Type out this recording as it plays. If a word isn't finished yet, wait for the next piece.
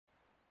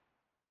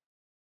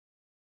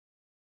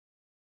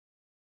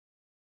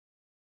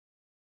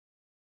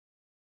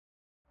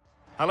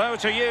Hello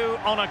to you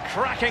on a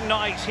cracking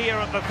night here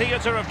at the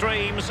Theatre of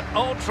Dreams,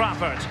 Old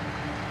Trafford.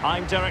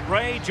 I'm Derek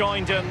Ray,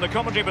 joined in the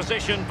commentary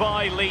position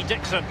by Lee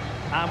Dixon.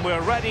 And we're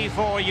ready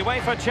for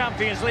UEFA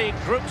Champions League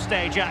group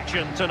stage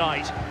action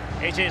tonight.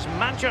 It is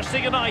Manchester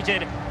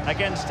United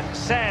against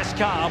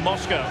CSKA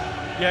Moscow.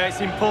 Yeah,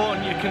 it's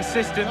important you're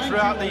consistent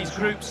throughout these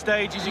group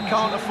stages. You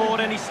can't afford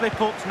any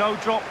slip-ups, no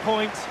drop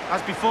points.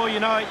 As before you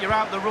know it, you're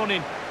out the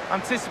running.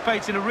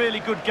 Anticipating a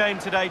really good game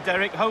today,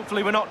 Derek.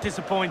 Hopefully we're not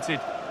disappointed.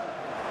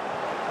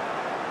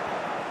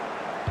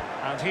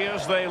 And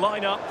here's the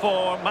lineup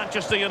for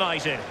Manchester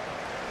United.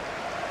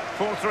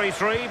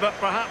 4-3-3, but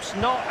perhaps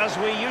not as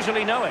we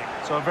usually know it.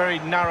 So a very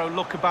narrow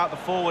look about the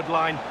forward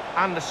line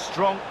and a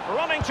strong...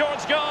 Running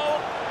towards goal.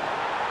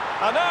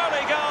 An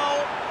early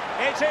goal.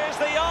 It is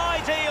the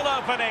ideal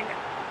opening.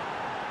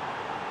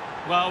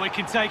 Well, we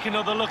can take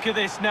another look at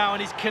this now,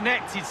 and he's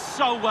connected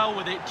so well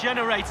with it,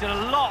 generated a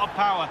lot of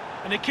power,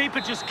 and the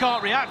keeper just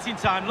can't react in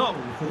time. Look.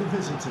 For the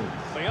visitors.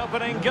 The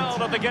opening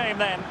goal of the game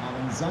then.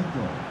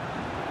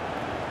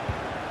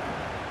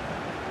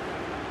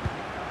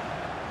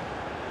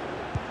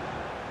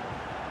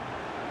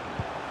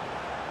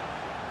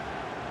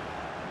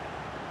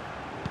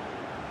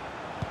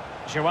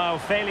 Joao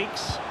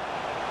Felix.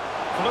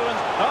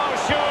 Fluent. Oh,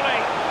 surely.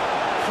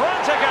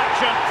 Frantic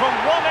action from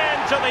one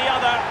end to the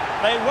other.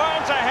 They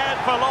weren't ahead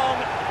for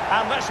long,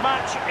 and this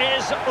match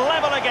is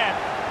level again.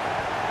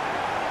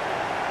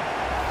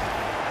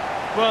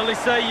 Well, they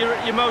say you're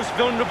at your most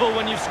vulnerable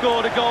when you've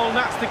scored a goal, and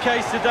that's the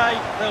case today.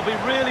 They'll be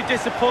really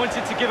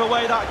disappointed to give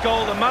away that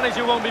goal. The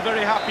manager won't be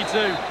very happy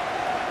too.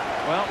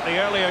 Well, the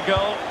earlier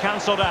goal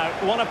cancelled out.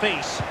 One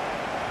apiece.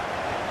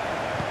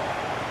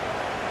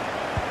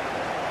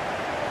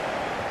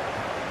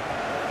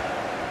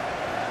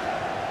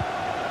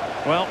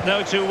 Well,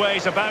 no two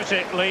ways about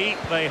it, Lee.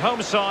 The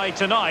home side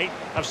tonight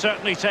have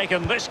certainly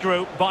taken this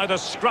group by the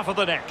scruff of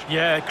the neck.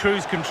 Yeah,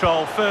 cruise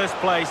control, first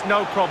place,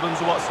 no problems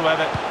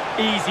whatsoever.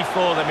 Easy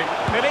for them.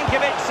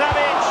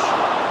 Milinkovic-Savic,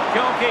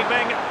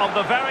 goalkeeping of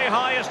the very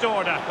highest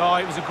order. Oh,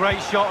 it was a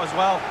great shot as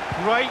well.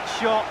 Great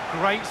shot,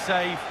 great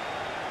save.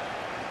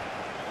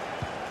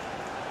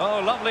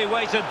 Oh, lovely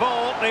weighted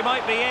ball. They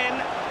might be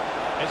in.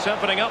 It's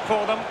opening up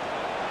for them.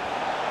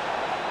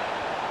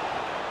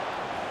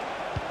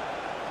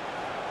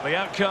 The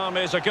outcome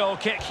is a goal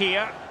kick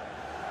here.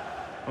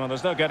 Well,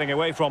 there's no getting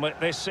away from it.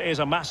 This is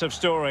a massive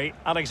story.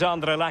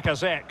 Alexandre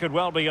Lacazette could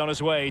well be on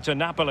his way to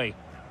Napoli.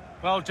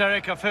 Well,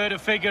 Derek, I've heard a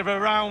figure of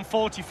around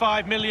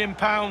 £45 million,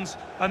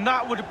 and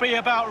that would be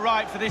about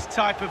right for this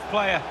type of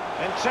player.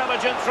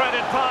 Intelligent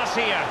threaded pass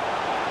here.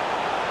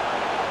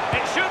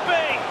 It should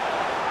be,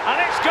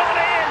 and it's gone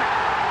in.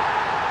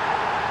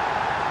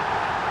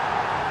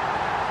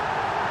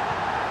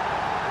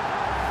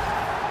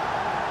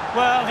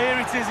 Well, here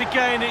it is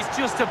again. It's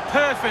just a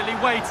perfectly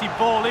weighted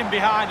ball in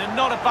behind, and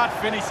not a bad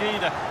finish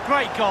either.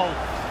 Great goal.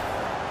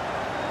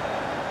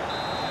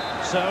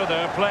 So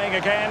they're playing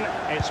again.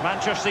 It's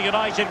Manchester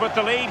United with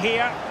the lead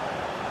here.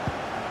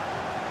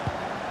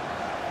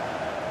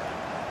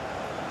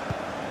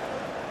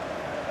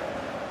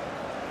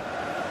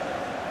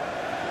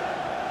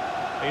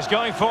 He's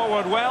going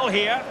forward well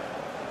here.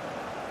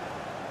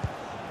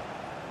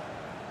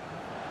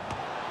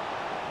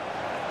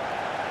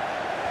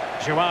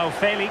 Joao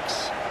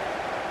Felix.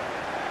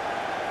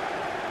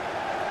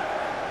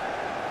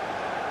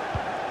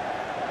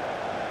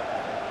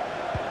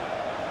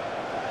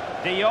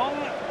 De Jong.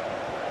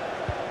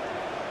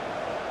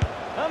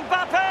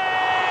 Mbappe!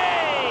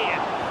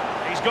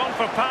 He's gone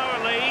for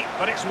power, Lee,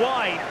 but it's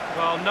wide.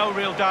 Well, no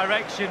real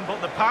direction, but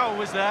the power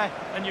was there.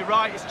 And you're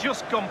right, it's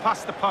just gone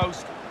past the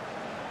post.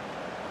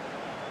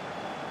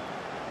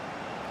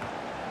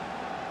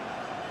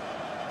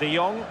 De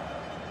Jong.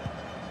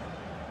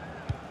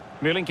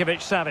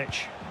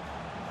 Milinkovic-Savic.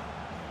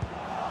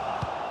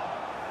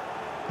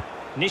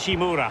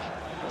 Nishimura.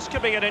 This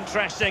could be an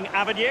interesting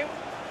avenue.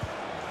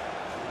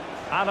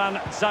 Alan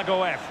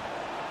Zagoev.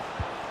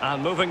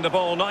 And moving the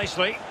ball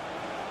nicely.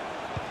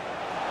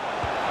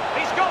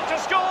 He's got to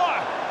score!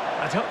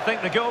 I don't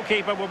think the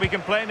goalkeeper will be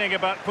complaining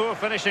about poor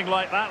finishing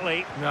like that,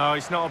 Lee. No,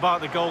 it's not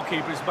about the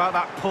goalkeeper, it's about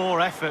that poor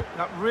effort.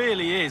 That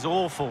really is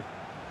awful.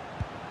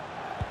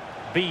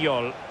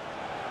 Biol.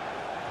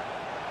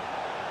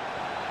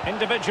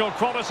 Individual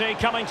quality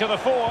coming to the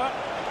fore.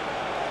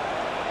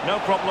 No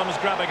problems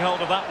grabbing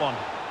hold of that one.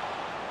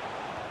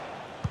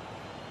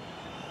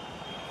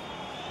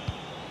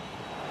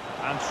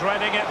 And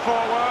threading it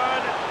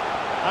forward.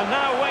 And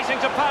now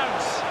waiting to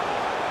pounce.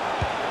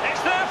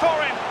 It's there for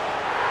him.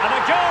 And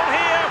a goal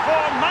here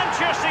for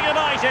Manchester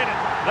United.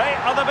 They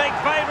are the big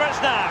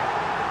favourites now.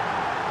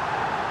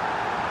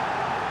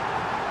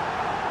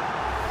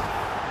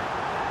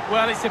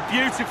 Well, it's a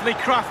beautifully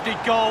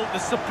crafted goal. The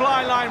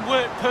supply line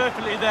worked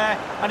perfectly there,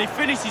 and he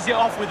finishes it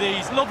off with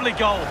ease. Lovely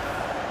goal.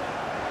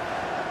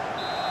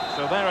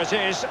 So there it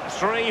is,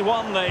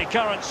 3-1 the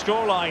current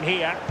scoreline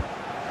here.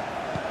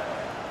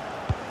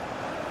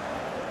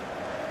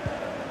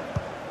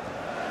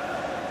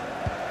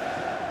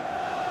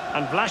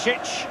 And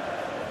Vlasic.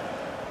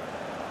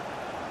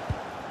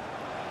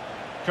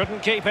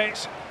 Couldn't keep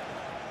it.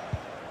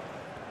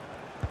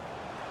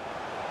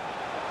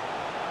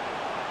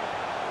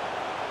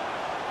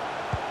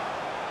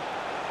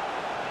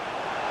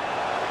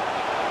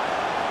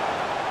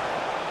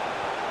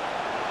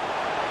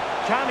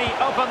 Can he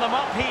open them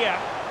up here?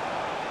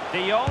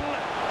 De Jong,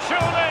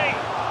 surely!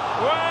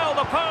 Well,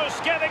 the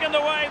post getting in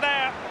the way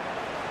there.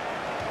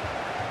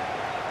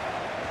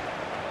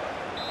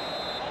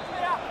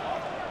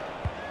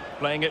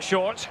 Playing it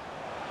short.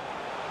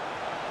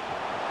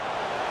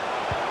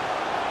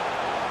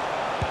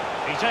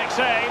 He takes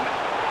aim.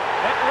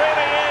 It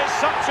really is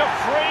such a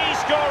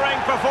free-scoring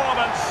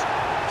performance.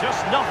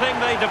 Just nothing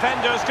the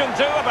defenders can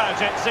do about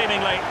it,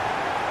 seemingly.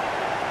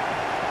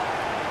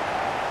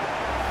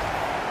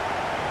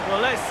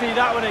 Well, let's see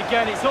that one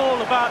again. It's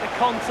all about the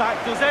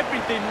contact, does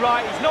everything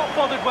right. He's not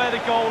bothered where the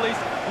goal is.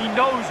 He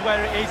knows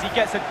where it is. He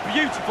gets a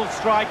beautiful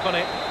strike on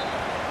it.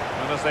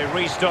 And as they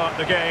restart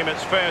the game,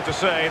 it's fair to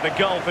say the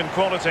gulf in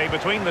quality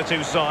between the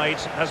two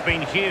sides has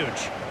been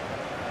huge.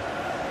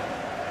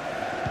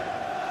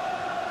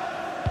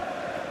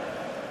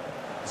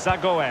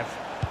 Zagoev.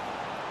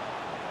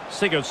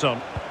 Sigurdsson.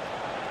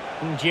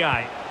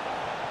 Ndiaye.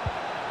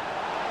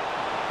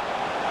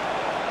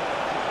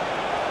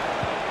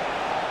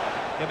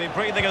 He'll be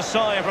breathing a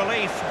sigh of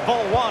relief.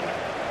 Ball one.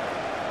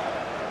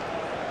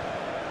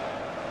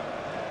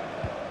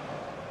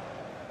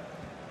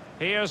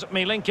 Here's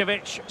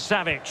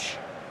Milinkovic-Savic.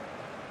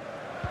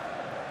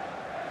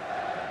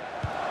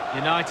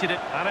 United it.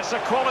 And it's a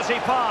quality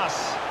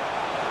pass.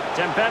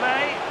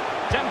 Dembele.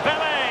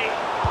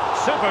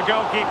 Super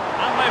goalkeeper.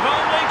 And they've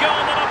only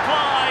gone and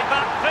applied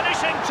that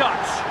finishing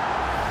touch.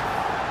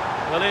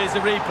 Well, here's the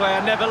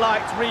replay. I never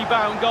liked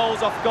rebound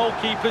goals off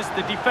goalkeepers.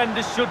 The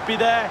defenders should be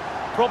there.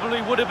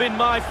 Probably would have been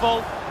my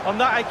fault. On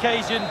that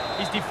occasion,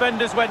 his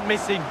defenders went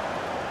missing.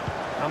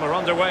 And we're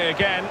underway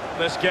again.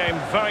 This game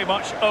very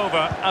much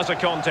over as a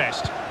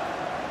contest.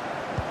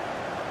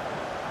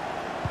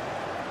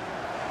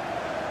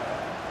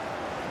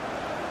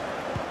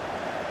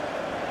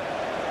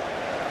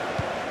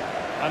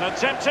 And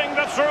attempting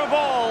the through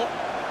ball.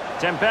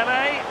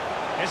 Dembele.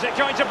 Is it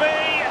going to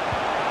be?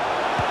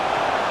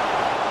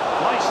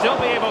 Might still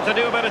be able to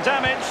do a bit of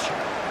damage.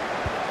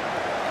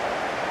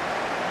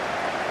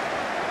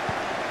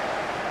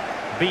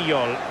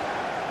 Biol.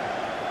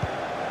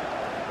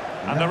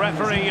 And the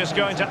referee is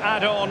going to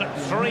add on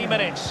 3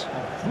 minutes.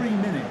 3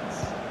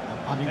 minutes of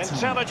added time.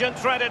 Intelligent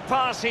threaded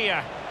pass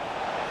here.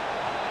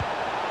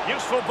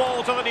 Useful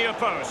ball to the near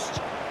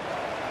post.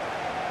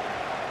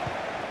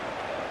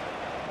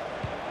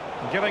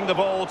 Giving the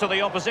ball to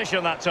the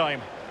opposition that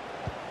time.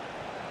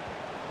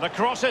 The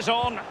cross is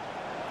on.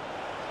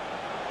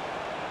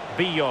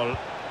 Biol.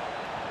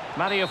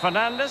 Mario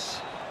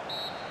Fernandes.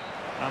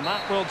 And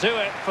that will do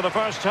it for the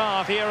first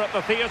half here at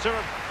the theatre.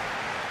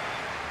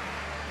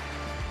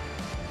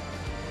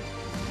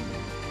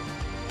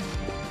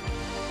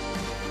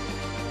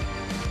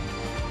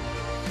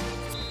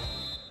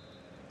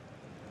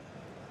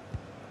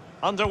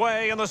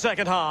 Underway in the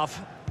second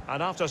half.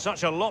 And after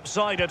such a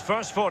lopsided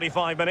first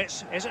 45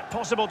 minutes, is it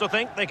possible to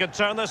think they could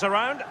turn this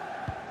around?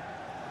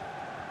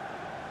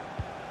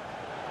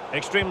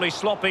 Extremely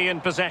sloppy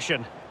in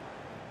possession.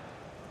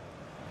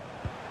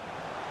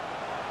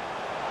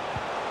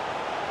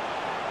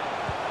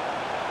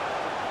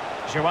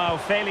 Joao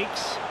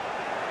Felix.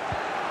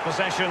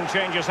 Possession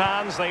changes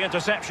hands, the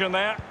interception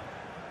there.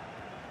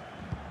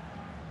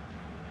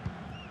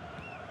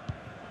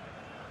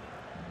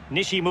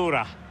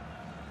 Nishimura.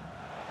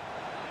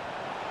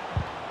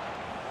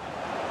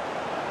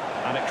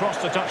 And it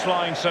crossed the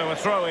touchline, so a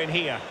throw in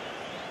here.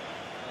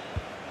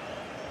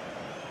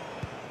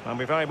 And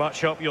we very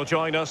much hope you'll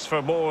join us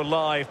for more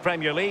live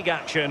Premier League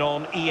action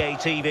on EA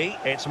TV.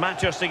 It's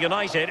Manchester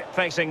United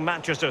facing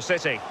Manchester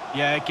City.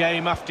 Yeah,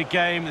 game after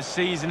game, the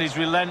season is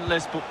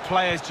relentless, but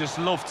players just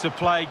love to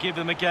play. Give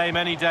them a game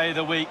any day of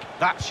the week.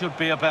 That should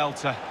be a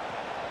belter.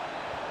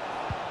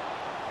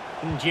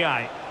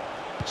 Ndiaye.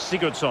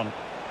 Sigurdsson.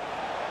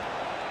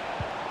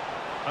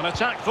 An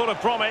attack full of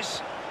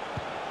promise.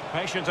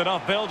 Patient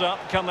enough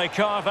build-up. Can they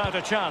carve out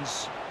a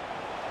chance?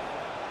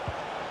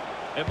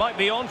 It might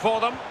be on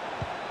for them.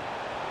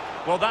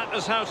 Well, that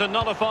is how to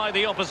nullify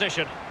the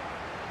opposition.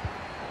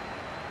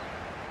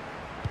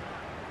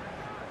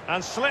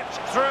 And slipped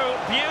through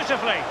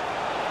beautifully.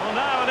 Well,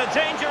 now in a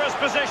dangerous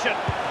position.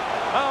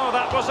 Oh,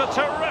 that was a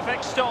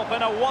terrific stop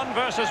in a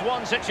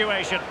 1-versus-1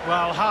 situation.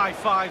 Well, high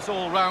fives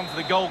all round for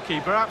the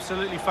goalkeeper.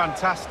 Absolutely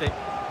fantastic.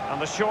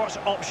 And the short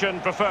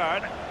option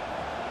preferred.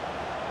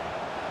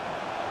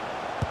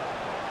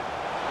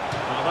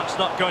 Well, that's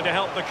not going to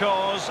help the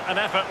cause, an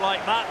effort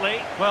like that,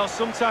 Lee. Well,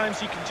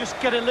 sometimes you can just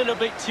get a little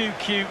bit too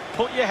cute,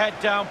 put your head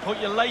down, put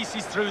your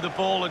laces through the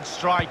ball and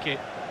strike it.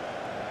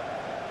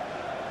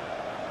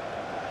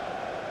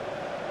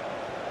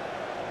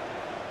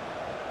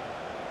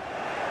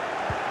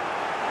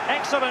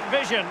 Excellent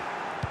vision.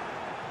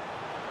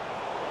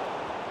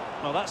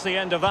 Well, that's the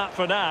end of that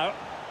for now.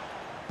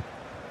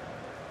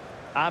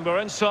 And we're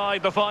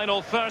inside the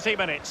final 30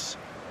 minutes.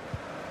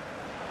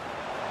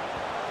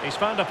 He's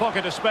found a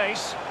pocket of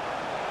space.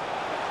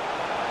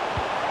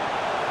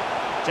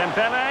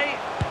 Dembele.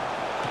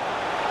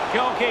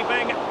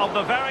 Goalkeeping of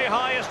the very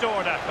highest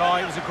order. Oh,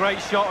 it was a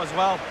great shot as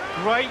well.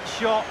 Great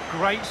shot,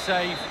 great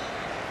save.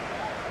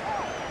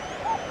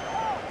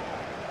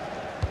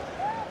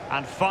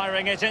 And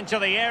firing it into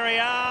the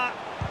area.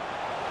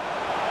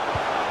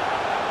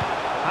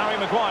 Harry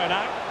Maguire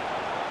now.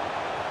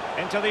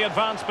 Into the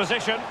advanced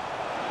position.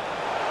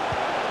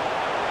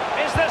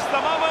 Is this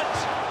the moment?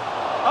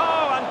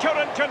 Oh, and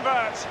couldn't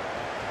convert.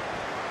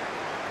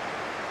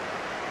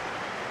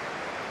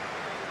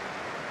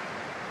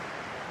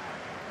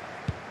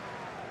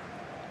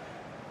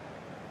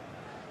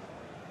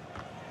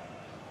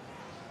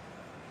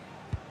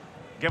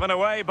 Given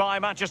away by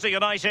Manchester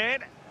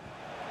United.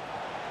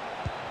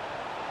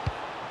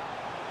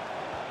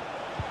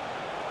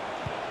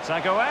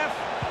 CSKA.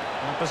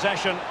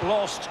 Possession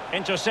lost,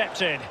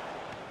 intercepted.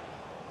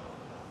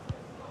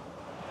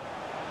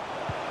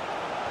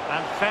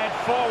 And fed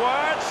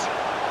forwards.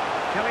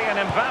 Kylian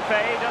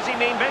Mbappe, does he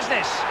mean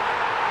business?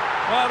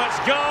 Well, it's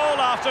goal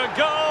after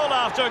goal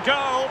after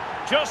goal.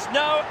 Just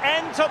no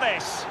end to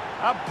this.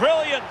 A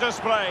brilliant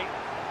display.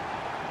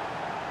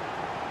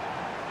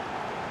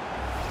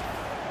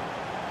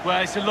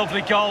 Well, it's a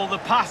lovely goal. The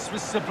pass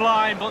was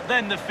sublime, but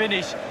then the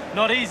finish.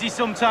 Not easy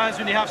sometimes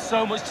when you have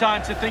so much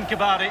time to think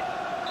about it.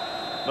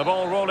 The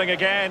ball rolling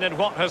again in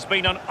what has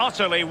been an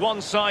utterly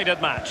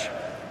one-sided match.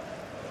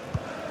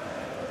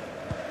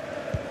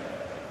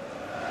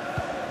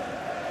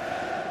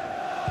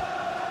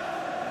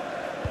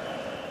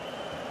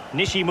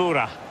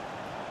 Nishimura.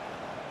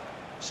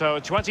 So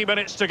 20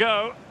 minutes to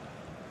go.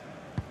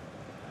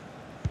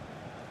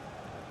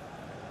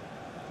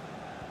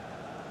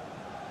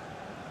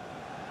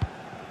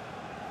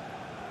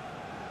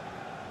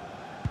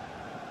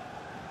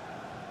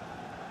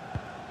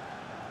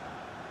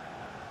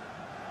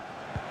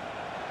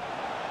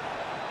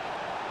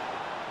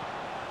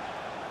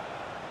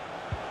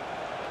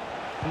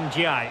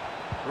 Ndiaye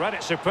read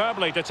it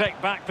superbly to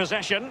take back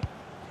possession.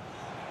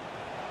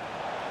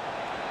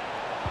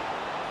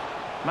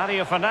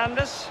 Mario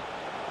Fernandes.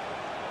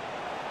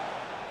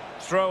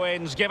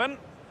 Throw-ins given.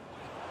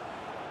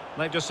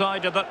 They've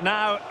decided that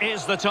now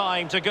is the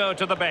time to go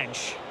to the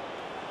bench.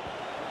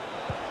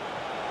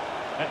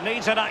 It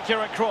needs an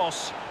accurate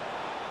cross.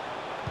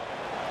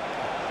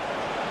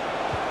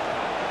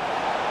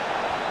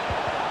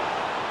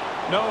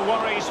 No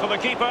worries for the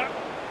keeper.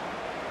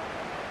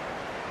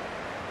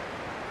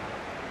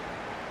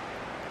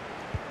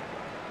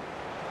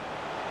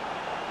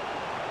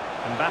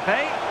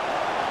 Mbappe.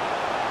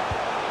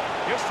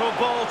 Useful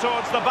ball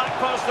towards the back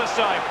post this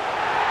time.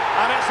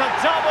 And it's a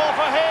double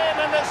for him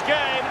in this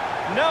game.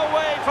 No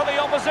way for the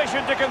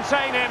opposition to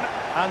contain him.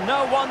 And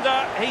no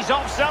wonder he's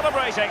off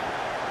celebrating.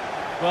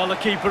 Well, the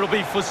keeper will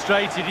be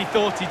frustrated. He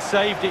thought he'd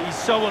saved it. He's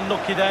so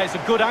unlucky there. It's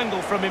a good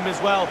angle from him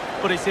as well,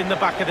 but it's in the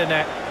back of the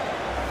net.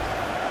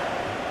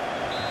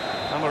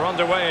 And we're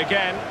underway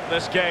again.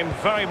 This game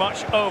very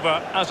much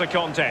over as a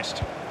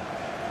contest.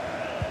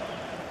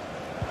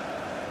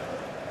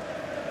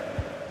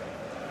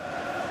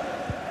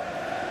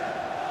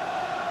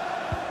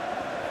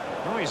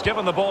 Oh, he's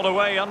given the ball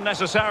away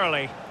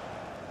unnecessarily.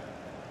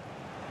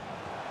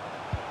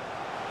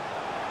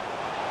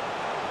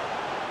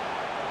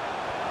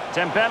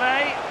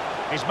 Dembele,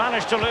 he's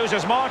managed to lose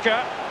his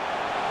marker.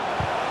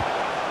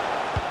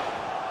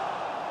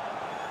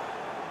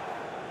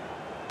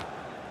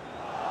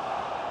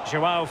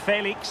 João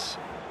Felix.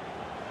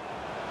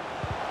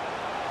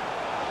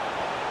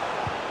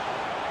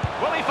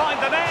 Will he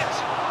find the net?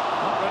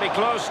 Not really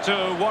close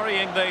to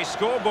worrying the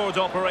scoreboard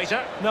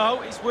operator.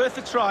 No, it's worth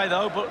a try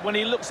though, but when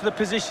he looks at the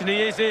position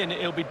he is in,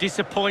 he'll be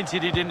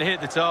disappointed he didn't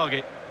hit the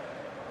target.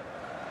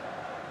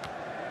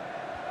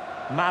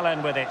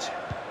 Malen with it.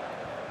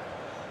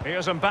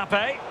 Here's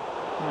Mbappe.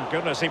 Oh,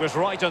 goodness, he was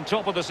right on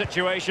top of the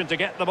situation to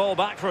get the ball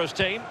back for his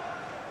team.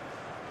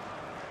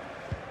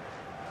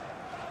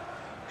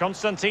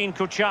 Konstantin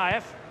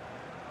Kuchaev.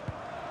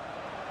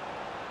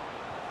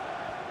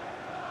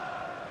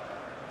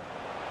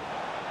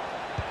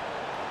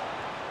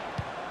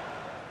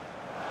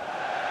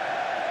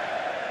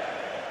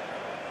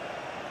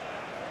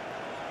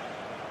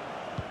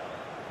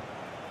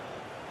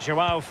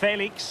 João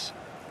Felix.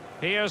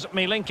 Here's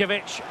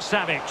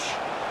Milinkovic-Savic.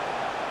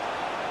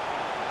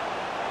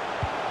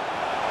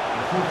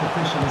 He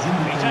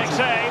takes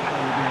aim,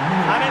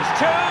 and it's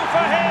 2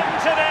 for him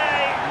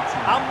today.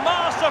 A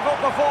masterful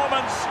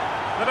performance.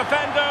 The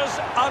defenders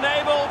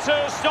unable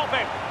to stop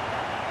him.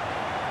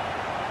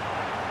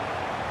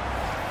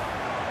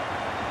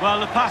 Well,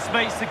 the pass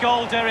makes the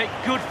goal, Derek.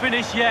 Good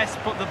finish, yes,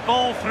 but the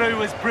ball through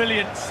was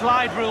brilliant.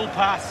 Slide rule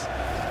pass.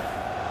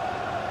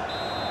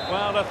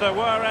 Well, if there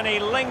were any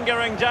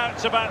lingering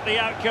doubts about the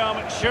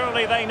outcome,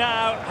 surely they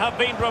now have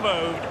been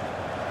removed.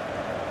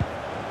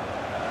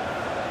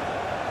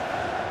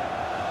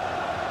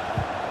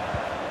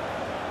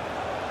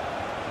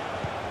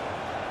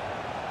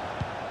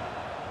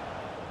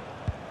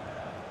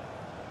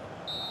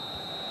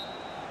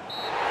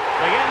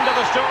 The end of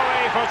the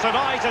story for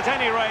tonight at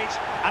any rate,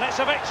 and it's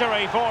a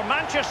victory for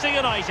Manchester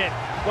United.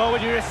 Well,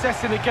 when you're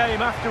assessing the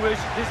game afterwards,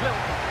 there's little...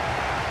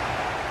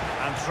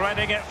 And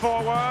threading it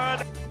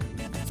forward.